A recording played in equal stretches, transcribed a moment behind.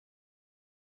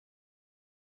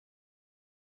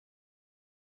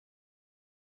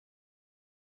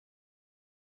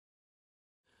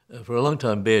For a long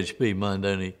time, BHP mined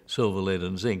only silver, lead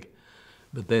and zinc,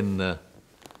 but then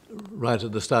right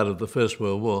at the start of the First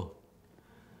World War,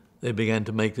 they began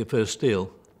to make the first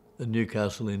steel at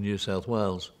Newcastle in New South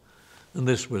Wales. And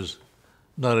this was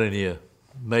not only a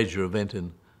major event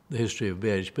in the history of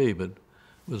BHP, but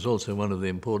was also one of the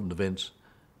important events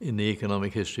in the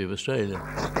economic history of Australia.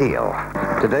 Steel.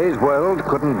 Today's world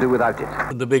couldn't do without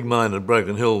it. The big mine at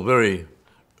Broken Hill, very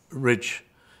rich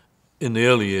in the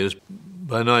early years.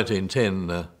 By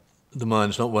 1910, the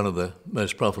mine's not one of the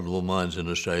most profitable mines in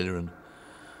Australia, and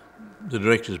the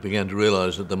directors began to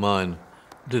realise that the mine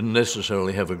didn't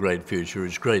necessarily have a great future.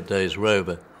 Its great days were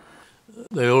over.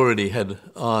 They already had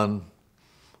iron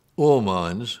ore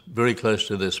mines very close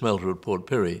to their smelter at Port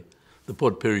Pirie. The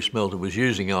Port Pirie smelter was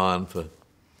using iron for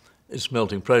its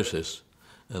smelting process,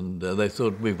 and they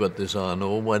thought, we've got this iron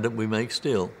ore, why don't we make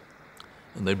steel?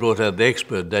 And they brought out the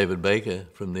expert David Baker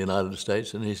from the United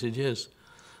States, and he said, yes,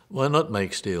 why not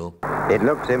make steel? It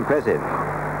looks impressive.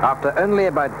 After only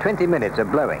about 20 minutes of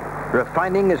blowing,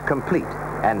 refining is complete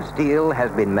and steel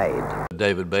has been made.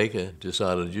 David Baker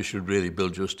decided you should really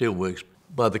build your steelworks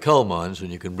by the coal mines,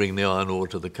 and you can bring the iron ore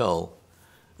to the coal.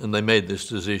 And they made this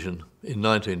decision in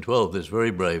 1912, this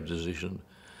very brave decision,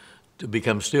 to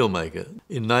become steelmaker.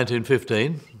 In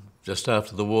 1915, just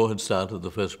after the war had started,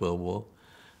 the First World War,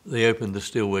 they opened the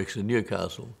steelworks in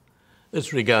Newcastle.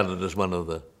 It's regarded as one of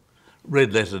the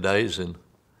red-letter days in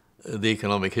the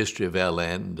economic history of our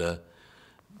land.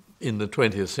 In the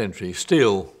 20th century,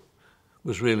 steel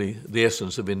was really the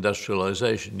essence of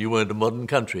industrialisation. You weren't a modern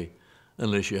country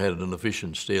unless you had an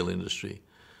efficient steel industry.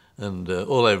 And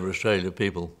all over Australia,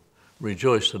 people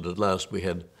rejoiced that at last we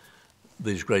had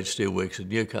these great steelworks at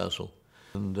Newcastle.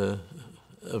 And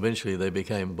eventually they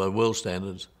became, by world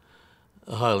standards,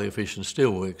 a highly efficient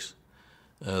steelworks.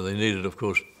 They needed, of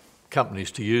course,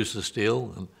 companies to use the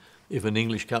steel, and if an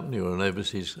English company or an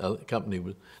overseas company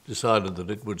decided that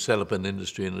it would set up an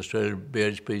industry in Australia,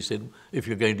 BHP said, if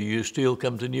you're going to use steel,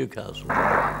 come to Newcastle.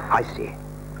 I see.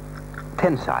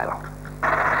 Tensile.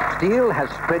 Steel has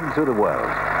spread through the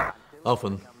world.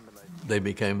 Often they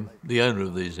became the owner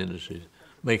of these industries,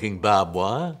 making barbed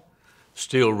wire,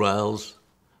 steel rails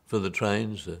for the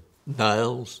trains,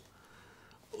 nails,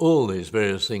 all these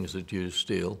various things that use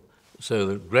steel, so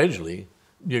that gradually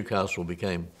Newcastle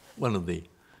became one of the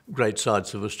great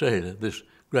sites of Australia, this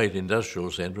great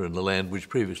industrial centre in the land which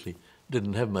previously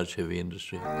didn't have much heavy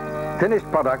industry. Finished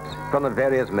products from the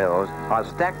various mills are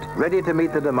stacked ready to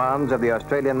meet the demands of the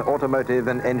Australian automotive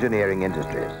and engineering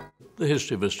industries. The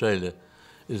history of Australia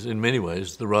is in many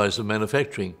ways the rise of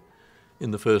manufacturing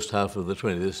in the first half of the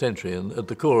 20th century, and at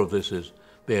the core of this is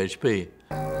BHP.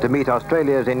 To meet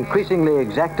Australia's increasingly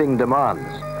exacting demands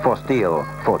for steel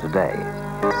for today.